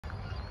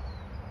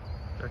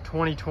They're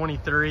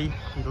 2023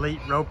 Elite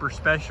Roper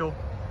Special.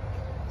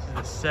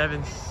 This is a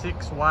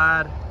 7.6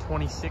 wide,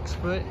 26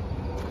 foot.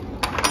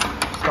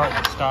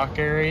 Start the stock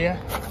area.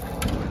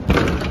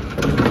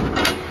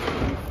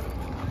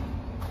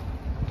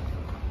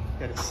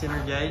 Got a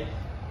center gate.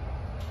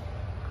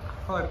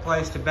 Probably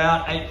placed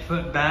about 8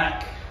 foot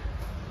back.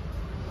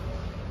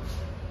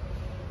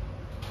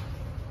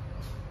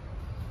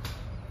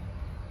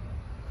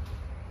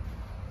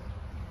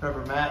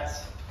 Rubber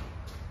mats.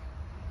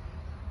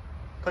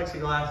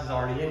 Plexiglass is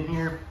already in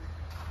here.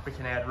 We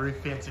can add roof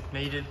vents if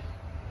needed.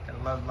 Got a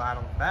load light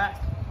on the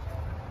back.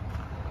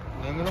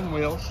 Aluminum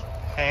wheels,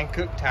 hand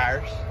cooked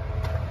tires.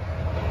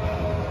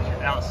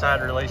 Your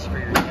outside release for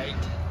your gate.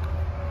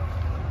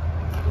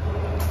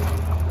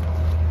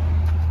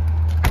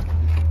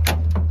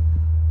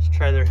 This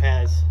trailer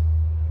has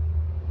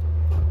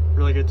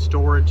really good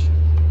storage.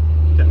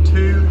 Got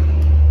 2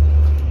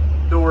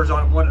 doors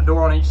on, one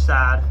door on each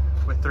side,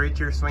 with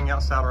 3-tier swing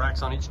out saddle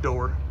racks on each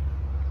door.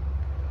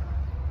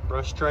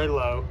 Brush tray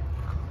low.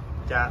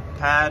 Got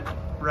pad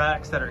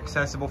racks that are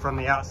accessible from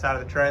the outside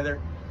of the trailer.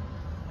 And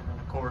then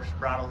of course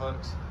bridle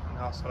hooks. And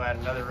also add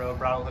another row of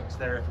bridle hooks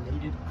there if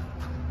needed.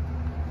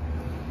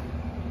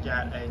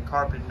 Got a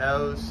carpeted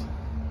nose.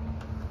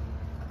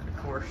 And of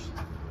course,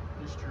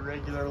 just your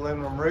regular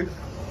aluminum roof.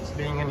 This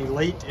being an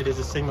Elite, it is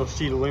a single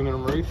sheet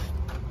aluminum roof.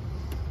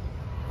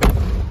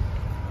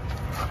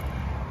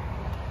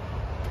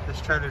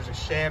 This trailer's a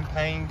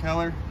champagne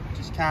color,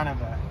 just kind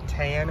of a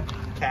tan,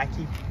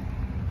 khaki.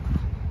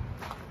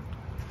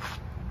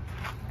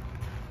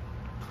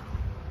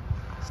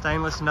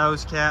 Stainless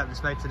nose cap,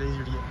 just makes it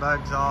easier to get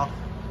bugs off.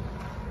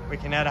 We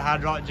can add a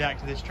hydraulic jack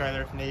to this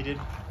trailer if needed.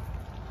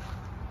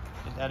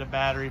 And add a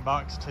battery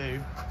box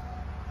too.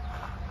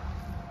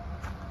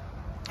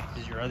 This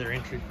is your other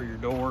entry for your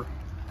door.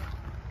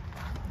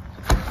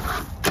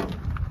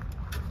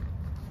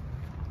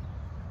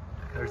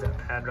 There's that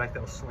pad rack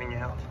that'll swing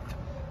out.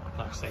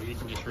 Like I say, you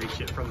can just reach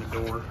it from the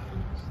door.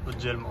 It's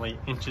legitimately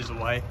inches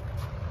away.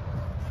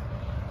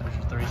 There's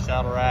your 3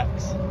 saddle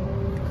racks.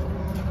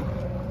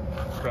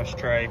 Brush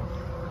tray.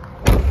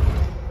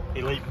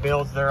 Elite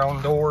builds their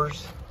own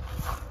doors.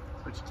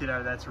 What you get out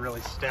of that's a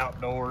really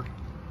stout door.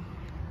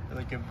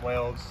 Really good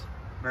welds.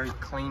 Very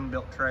clean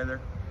built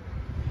trailer.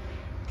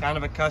 Kind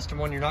of a custom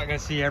one you're not going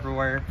to see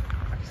everywhere.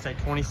 Like I say,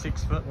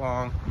 26 foot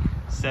long,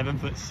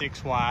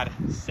 7'6" wide,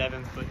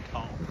 7 foot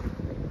tall.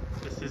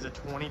 This is a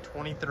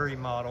 2023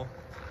 model.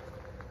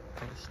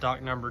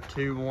 Stock number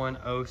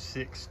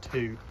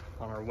 21062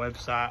 on our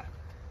website,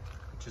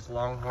 which is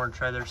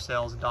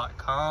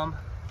longhorntrailersales.com.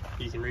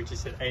 You can reach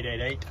us at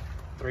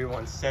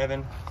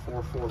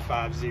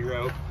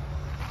 888-317-4450. We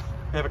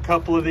have a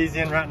couple of these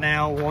in right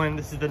now.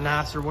 This is the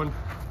nicer one.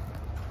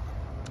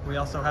 We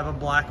also have a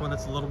black one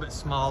that's a little bit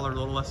smaller, a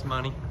little less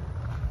money,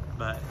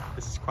 but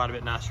this is quite a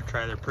bit nicer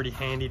trailer. Pretty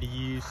handy to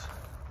use.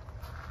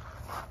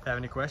 If you have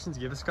any questions,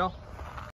 give us a call.